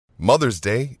Mother's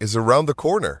Day is around the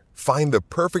corner. Find the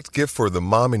perfect gift for the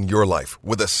mom in your life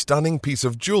with a stunning piece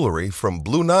of jewelry from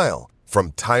Blue Nile.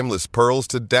 From timeless pearls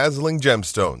to dazzling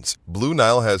gemstones, Blue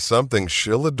Nile has something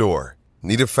she'll adore.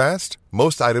 Need it fast?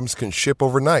 Most items can ship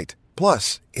overnight.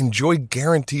 Plus, enjoy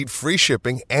guaranteed free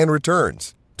shipping and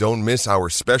returns. Don't miss our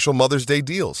special Mother's Day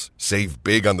deals. Save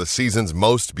big on the season's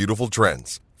most beautiful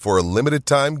trends. For a limited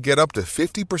time, get up to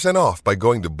 50% off by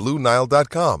going to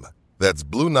BlueNile.com. That's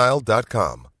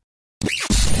BlueNile.com.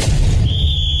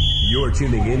 You're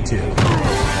tuning into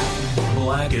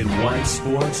Black and White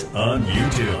Sports on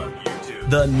YouTube.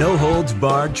 The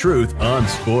no-holds-barred truth on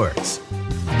sports.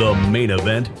 The main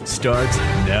event starts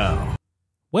now.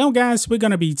 Well, guys, we're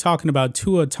going to be talking about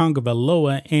Tua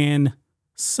Tagovailoa and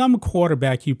some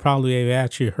quarterback you probably have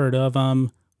actually heard of.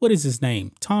 What is his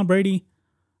name? Tom Brady?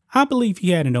 I believe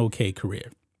he had an okay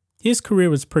career. His career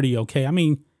was pretty okay. I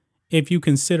mean, if you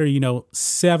consider,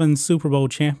 7 Super Bowl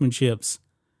championships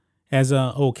as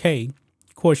okay.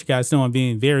 Of course, you guys know I'm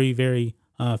being very, very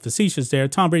facetious there.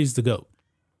 Tom Brady's the GOAT.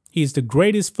 He's the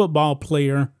greatest football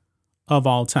player of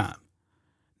all time.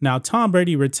 Now, Tom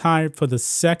Brady retired for the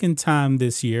second time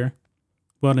this year,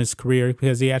 in his career,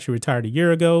 because he actually retired a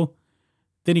year ago.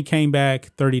 Then he came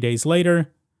back 30 days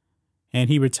later, and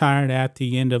he retired at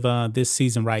the end of this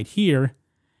season right here.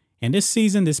 And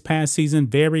this past season,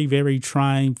 very, very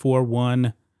trying for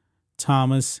one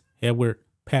Thomas Edward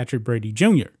Patrick Brady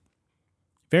Jr.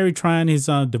 Very trying. His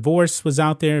divorce was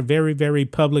out there, very, very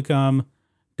public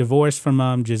divorce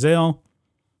from Giselle.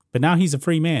 But now he's a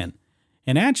free man.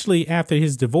 And actually, after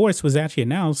his divorce was actually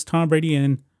announced, Tom Brady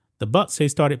and the Bucs, they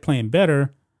started playing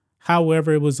better.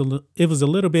 However, it was a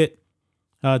little bit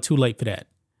too late for that.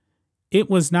 It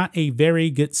was not a very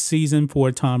good season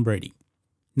for Tom Brady.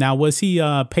 Now, was he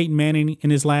Peyton Manning in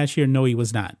his last year? No, he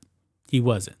was not. He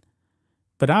wasn't.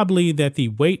 But I believe that the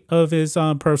weight of his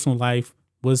personal life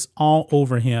was all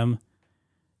over him.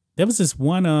 There was this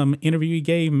one interview he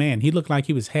gave. Man, he looked like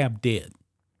he was half dead.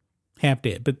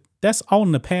 But that's all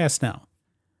in the past now.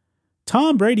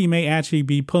 Tom Brady may actually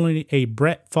be pulling a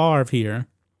Brett Favre here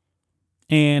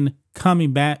and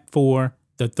coming back for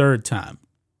the third time.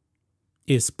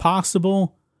 It's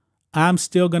possible. I'm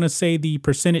still going to say the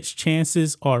percentage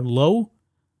chances are low,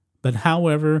 but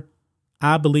however,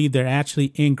 I believe they're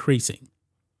actually increasing.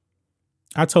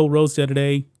 I told Rose the other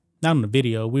day, not on the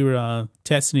video, we were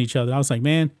texting each other. I was like,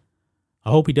 man,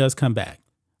 I hope he does come back.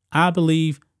 I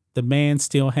believe the man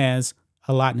still has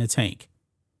a lot in the tank.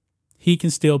 He can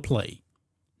still play.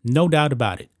 No doubt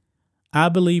about it. I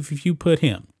believe if you put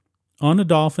him on the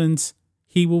Dolphins,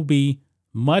 he will be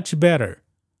much better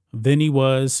than he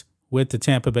was with the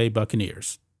Tampa Bay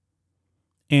Buccaneers.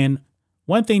 And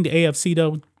one thing, the AFC,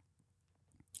 though,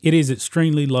 it is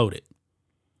extremely loaded.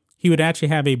 He would actually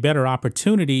have a better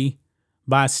opportunity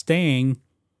by staying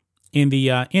in the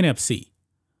NFC.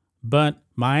 But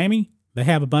Miami, they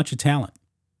have a bunch of talent.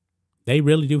 They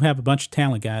really do have a bunch of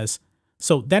talent, guys.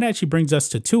 So that actually brings us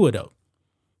to Tua, though.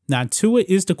 Now, Tua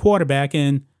is the quarterback,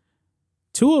 and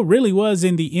Tua really was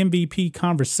in the MVP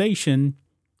conversation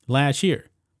last year.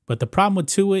 But the problem with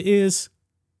Tua is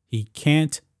he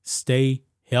can't stay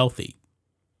healthy.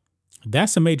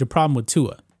 That's a major problem with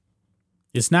Tua.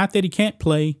 It's not that he can't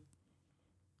play.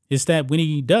 It's that when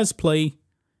he does play,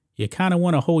 you kind of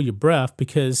want to hold your breath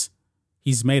because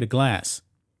he's made of glass.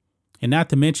 And not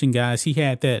to mention, guys, he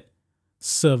had that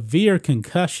severe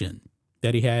concussion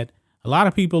that he had. A lot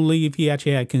of people believe he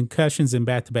actually had concussions in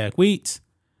back-to-back weeks.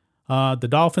 The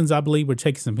Dolphins, I believe, were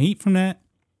taking some heat from that.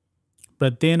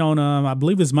 But then on, I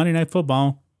believe it was Monday Night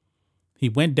Football, he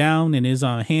went down and his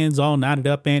hands all knotted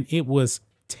up, and it was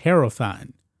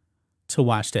terrifying to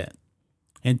watch that.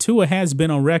 And Tua has been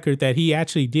on record that he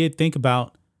actually did think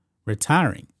about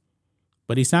retiring.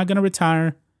 But he's not going to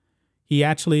retire. He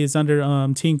actually is under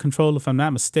team control, if I'm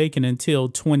not mistaken, until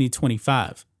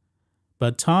 2025.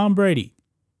 But Tom Brady,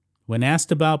 when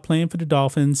asked about playing for the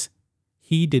Dolphins,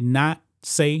 he did not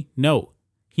say no.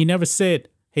 He never said,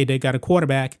 hey, they got a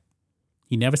quarterback.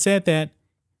 He never said that.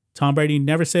 Tom Brady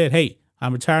never said, hey,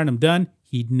 I'm retired, I'm done.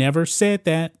 He never said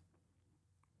that.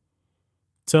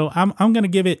 So I'm going to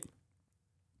give it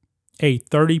a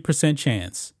 30%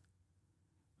 chance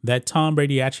that Tom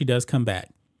Brady actually does come back.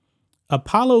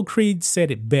 Apollo Creed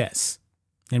said it best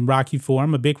in Rocky IV.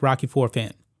 I'm a big Rocky IV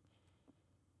fan.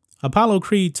 Apollo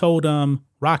Creed told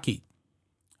Rocky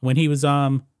when he was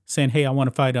saying, hey, I want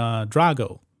to fight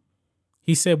Drago.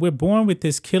 He said, we're born with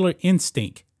this killer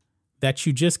instinct that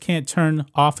you just can't turn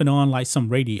off and on like some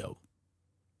radio.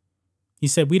 He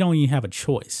said, we don't even have a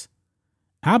choice.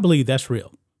 I believe that's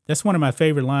real. That's one of my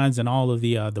favorite lines in all of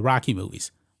the Rocky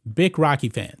movies. Big Rocky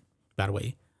fan, by the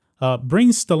way. Bring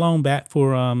Stallone back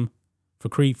for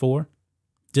Creed 4.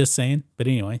 Just saying. But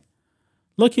anyway,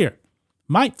 look here.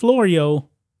 Mike Florio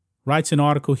writes an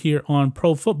article here on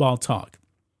Pro Football Talk.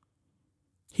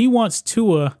 He wants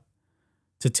Tua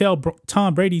to tell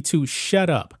Tom Brady to shut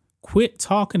up. Quit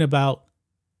talking about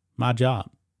my job.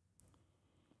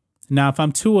 Now, if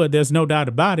I'm Tua, there's no doubt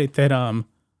about it that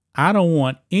I don't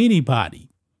want anybody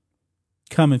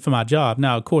coming for my job.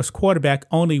 Now, of course, quarterback,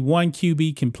 only one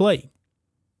QB can play.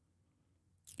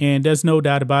 And there's no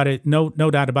doubt about it. No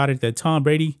doubt about it that Tom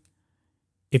Brady,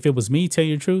 if it was me, tell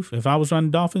you the truth, if I was running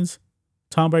Dolphins,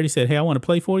 Tom Brady said, hey, I want to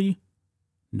play for you.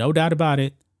 No doubt about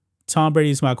it. Tom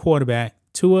Brady is my quarterback.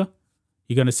 Tua,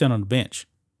 you're going to sit on the bench.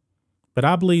 But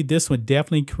I believe this would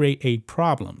definitely create a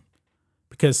problem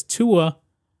because Tua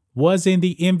was in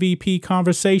the MVP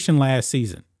conversation last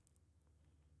season,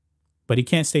 but he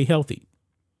can't stay healthy.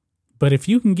 But if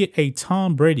you can get a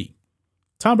Tom Brady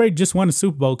just won a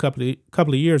Super Bowl a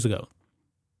couple of years ago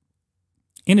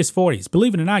in his 40s.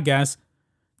 Believe it or not, guys,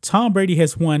 Tom Brady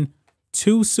has won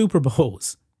 2 Super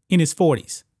Bowls in his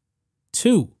 40s.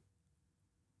 2.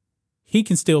 He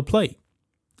can still play.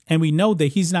 And we know that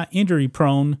he's not injury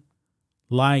prone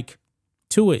like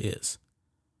Tua is.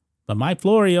 But Mike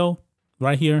Florio,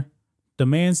 right here,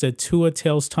 demands that Tua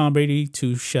tells Tom Brady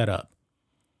to shut up.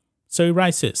 So he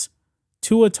writes this.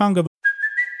 Tua Tonga.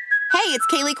 Hey, it's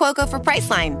Kaylee Cuoco for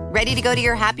Priceline. Ready to go to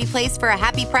your happy place for a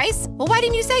happy price? Well, why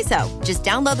didn't you say so? Just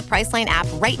download the Priceline app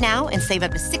right now and save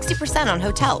up to 60% on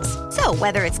hotels. So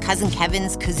whether it's Cousin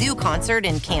Kevin's Kazoo Concert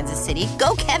in Kansas City,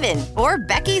 go Kevin, or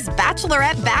Becky's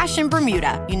Bachelorette Bash in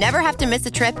Bermuda, you never have to miss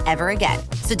a trip ever again.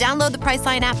 So download the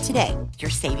Priceline app today. Your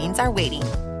savings are waiting.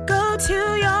 Go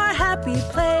to your happy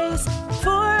place for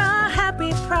a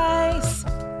happy price.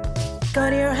 Go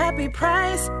to your happy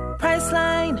price,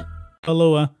 Priceline.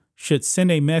 Aloha should send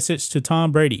a message to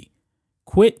Tom Brady.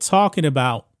 Quit talking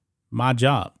about my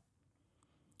job.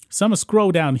 So I'm going to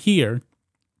scroll down here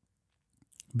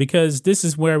because this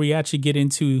is where we actually get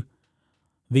into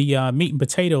the meat and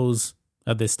potatoes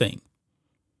of this thing.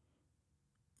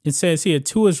 It says here,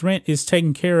 Tua's rent is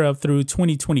taken care of through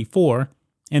 2024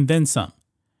 and then some,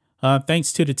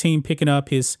 thanks to the team picking up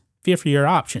his 5th-year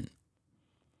option.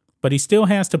 But he still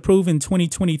has to prove in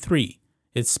 2023,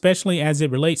 especially as it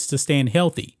relates to staying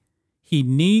healthy. He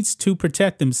needs to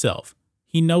protect himself.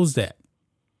 He knows that.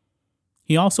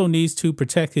 He also needs to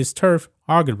protect his turf,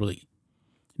 arguably.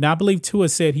 Now, I believe Tua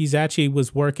said he's actually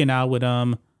was working out with,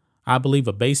 I believe,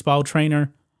 a baseball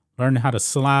trainer, learning how to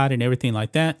slide and everything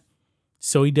like that,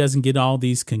 so he doesn't get all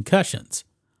these concussions.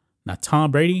 Now,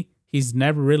 Tom Brady, he's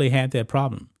never really had that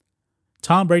problem.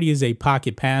 Tom Brady is a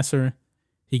pocket passer.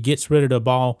 He gets rid of the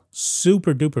ball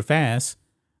super duper fast.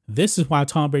 This is why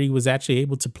Tom Brady was actually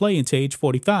able to play until age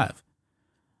 45.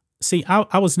 See,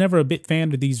 I was never a big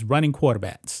fan of these running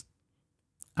quarterbacks.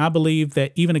 I believe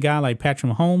that even a guy like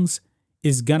Patrick Mahomes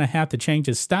is going to have to change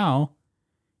his style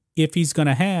if he's going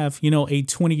to have, a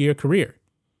 20-year career.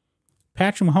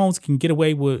 Patrick Mahomes can get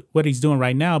away with what he's doing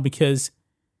right now because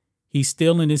he's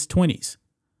still in his 20s.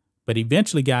 But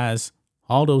eventually, guys,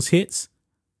 all those hits,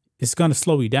 it's going to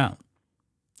slow you down.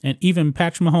 And even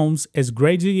Patrick Mahomes, as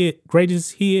great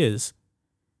as he is,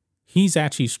 he's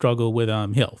actually struggled with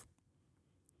health.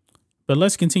 But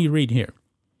let's continue reading here.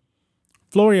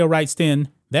 Florio writes then,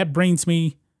 that brings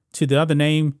me to the other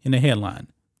name in the headline.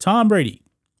 Tom Brady,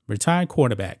 retired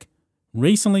quarterback.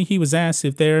 Recently, he was asked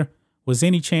if there was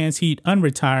any chance he'd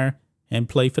unretire and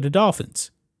play for the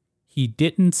Dolphins. He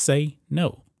didn't say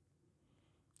no.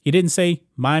 He didn't say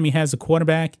Miami has a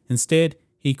quarterback. Instead,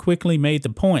 he quickly made the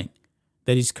point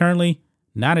that he's currently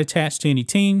not attached to any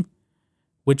team,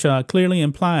 which clearly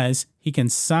implies he can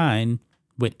sign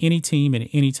with any team at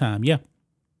any time. Yeah,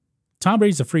 Tom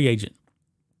Brady's a free agent.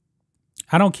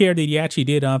 I don't care that he actually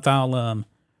did file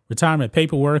retirement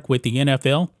paperwork with the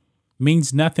NFL.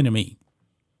 Means nothing to me.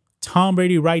 Tom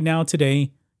Brady right now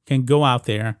today can go out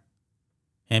there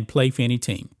and play for any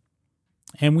team.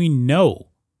 And we know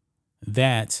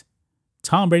that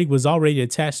Tom Brady was already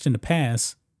attached in the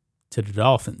past to the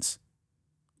Dolphins.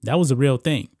 That was a real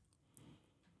thing.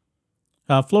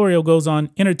 Florio goes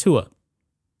on, enter Tua.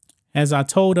 As I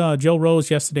told Joe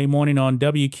Rose yesterday morning on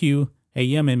WQAM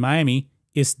in Miami,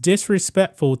 it's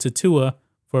disrespectful to Tua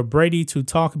for Brady to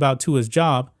talk about Tua's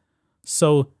job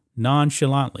so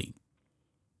nonchalantly.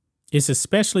 It's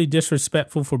especially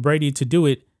disrespectful for Brady to do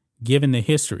it given the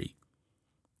history.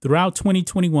 Throughout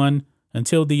 2021,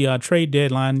 until the trade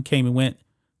deadline came and went,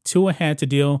 Tua had to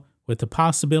deal with the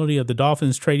possibility of the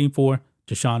Dolphins trading for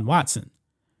Deshaun Watson.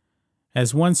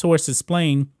 As one source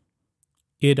explained,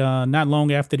 it not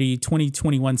long after the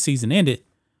 2021 season ended,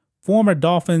 former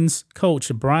Dolphins coach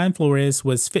Brian Flores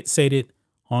was fixated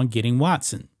on getting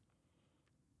Watson.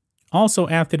 Also,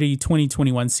 after the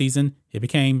 2021 season, it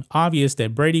became obvious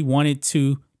that Brady wanted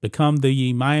to become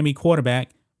the Miami quarterback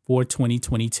for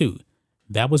 2022.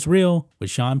 That was real with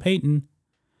Sean Payton.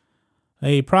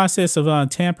 A process of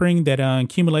tampering that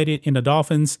accumulated in the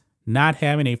Dolphins not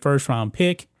having a first-round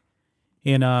pick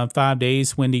in 5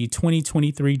 days when the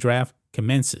 2023 draft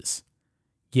commences.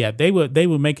 Yeah, they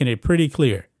were making it pretty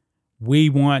clear. We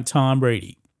want Tom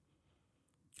Brady.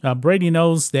 Brady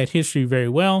knows that history very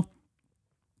well,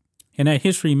 and that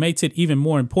history makes it even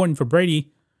more important for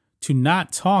Brady to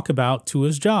not talk about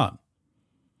Tua's job.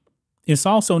 It's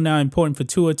also now important for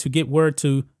Tua to get word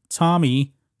to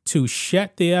Tommy to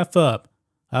shut the F up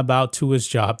about Tua's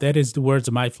job. That is the words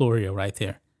of Mike Florio right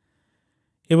there.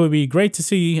 It would be great to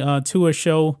see Tua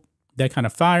show that kind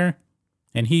of fire,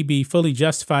 and he'd be fully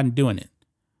justified in doing it.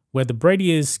 Whether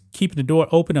Brady is keeping the door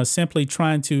open or simply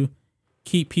trying to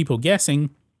keep people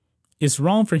guessing, it's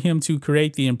wrong for him to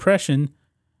create the impression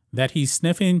that he's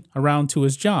sniffing around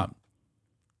Tua's job.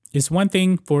 It's one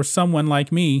thing for someone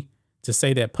like me to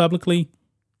say that publicly.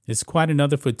 It's quite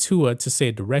another for Tua to say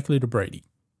it directly to Brady.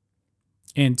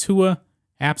 And Tua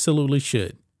absolutely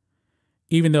should.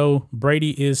 Even though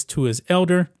Brady is Tua's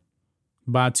elder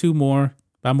by more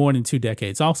than 2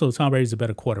 decades. Also, Tom Brady's a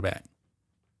better quarterback.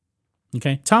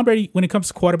 Okay, Tom Brady, when it comes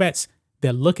to quarterbacks,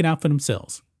 they're looking out for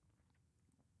themselves.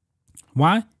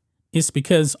 Why? It's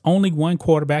because only one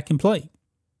quarterback can play.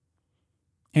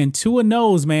 And Tua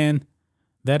knows, man,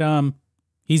 that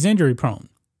he's injury prone.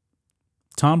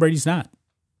 Tom Brady's not.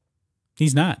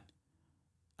 He's not.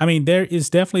 I mean, there is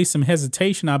definitely some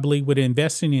hesitation, I believe, with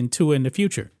investing in Tua in the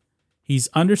future. He's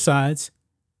undersized,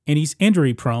 and he's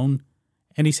injury prone,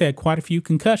 and he's had quite a few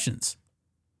concussions.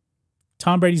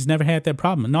 Tom Brady's never had that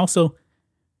problem. And also,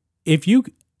 if you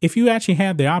actually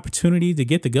have the opportunity to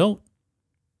get the GOAT,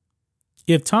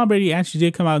 if Tom Brady actually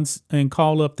did come out and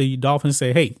call up the Dolphins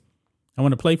and say, hey, I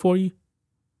want to play for you.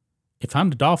 If I'm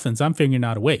the Dolphins, I'm figuring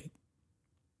out a way.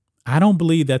 I don't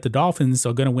believe that the Dolphins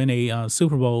are going to win a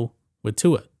Super Bowl with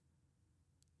Tua.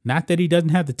 Not that he doesn't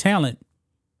have the talent,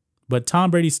 but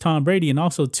Tom Brady's Tom Brady, and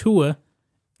also Tua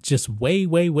just way,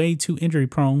 way, way too injury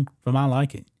prone for my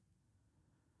liking.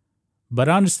 But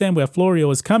I understand where Florio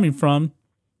is coming from.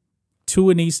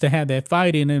 Tua needs to have that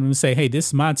fight in him and say, hey, this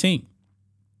is my team.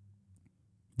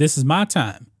 This is my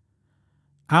time.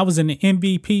 I was an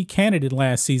MVP candidate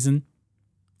last season.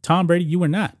 Tom Brady, you were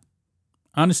not.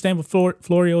 I understand what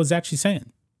Florio is actually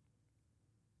saying.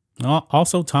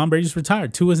 Also, Tom Brady's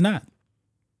retired. Tua is not.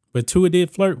 But Tua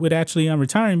did flirt with actually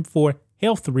retiring for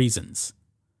health reasons.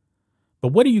 But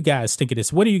what do you guys think of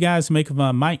this? What do you guys make of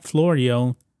Mike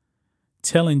Florio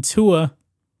telling Tua,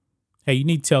 hey, you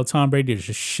need to tell Tom Brady to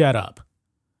just shut up?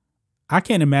 I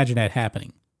can't imagine that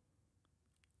happening.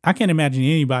 I can't imagine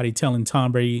anybody telling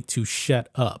Tom Brady to shut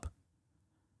up.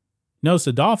 Notice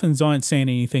the Dolphins aren't saying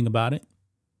anything about it.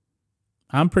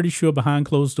 I'm pretty sure behind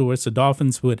closed doors, the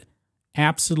Dolphins would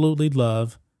absolutely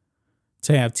love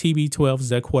to have TB12 as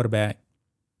their quarterback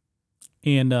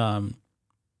in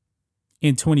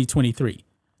 2023.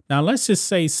 Now, let's just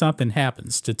say something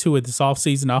happens to Tua this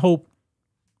offseason. I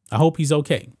hope he's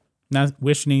okay. Not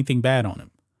wishing anything bad on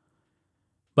him.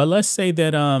 But let's say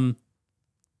that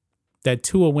that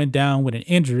Tua went down with an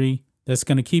injury that's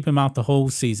going to keep him out the whole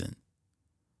season.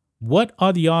 What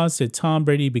are the odds that Tom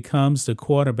Brady becomes the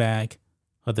quarterback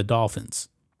of the Dolphins?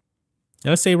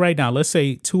 Let's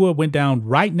say Tua went down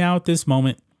right now at this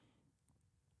moment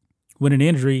with an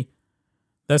injury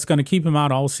that's going to keep him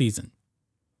out all season.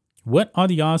 What are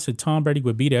the odds that Tom Brady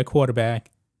would be their quarterback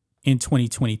in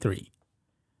 2023?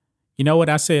 You know what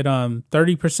I said,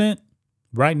 30%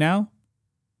 right now?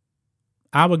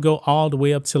 I would go all the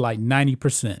way up to like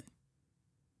 90%.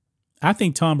 I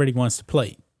think Tom Brady wants to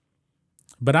play,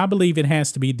 but I believe it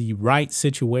has to be the right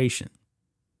situation.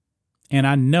 And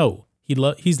I know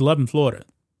he's loving Florida.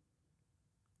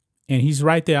 And he's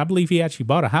right there. I believe he actually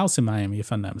bought a house in Miami,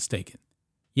 if I'm not mistaken.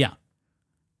 Yeah.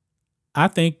 I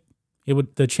think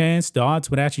the odds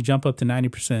would actually jump up to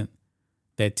 90%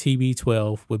 that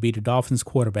TB12 would be the Dolphins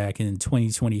quarterback in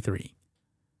 2023.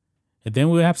 And then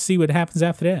we'll have to see what happens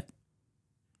after that.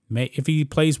 If he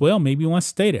plays well, maybe he wants to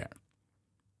stay there.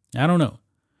 I don't know.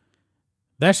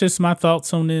 That's just my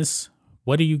thoughts on this.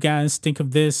 What do you guys think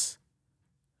of this?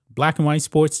 Black and White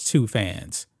Sports 2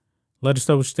 fans. Let us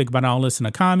know what you think about all this in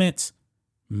the comments.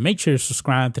 Make sure to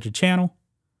subscribe to the channel.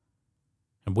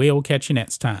 And we'll catch you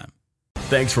next time.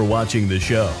 Thanks for watching the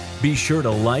show. Be sure to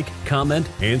like, comment,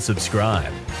 and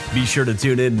subscribe. Be sure to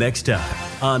tune in next time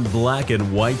on Black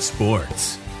and White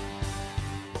Sports.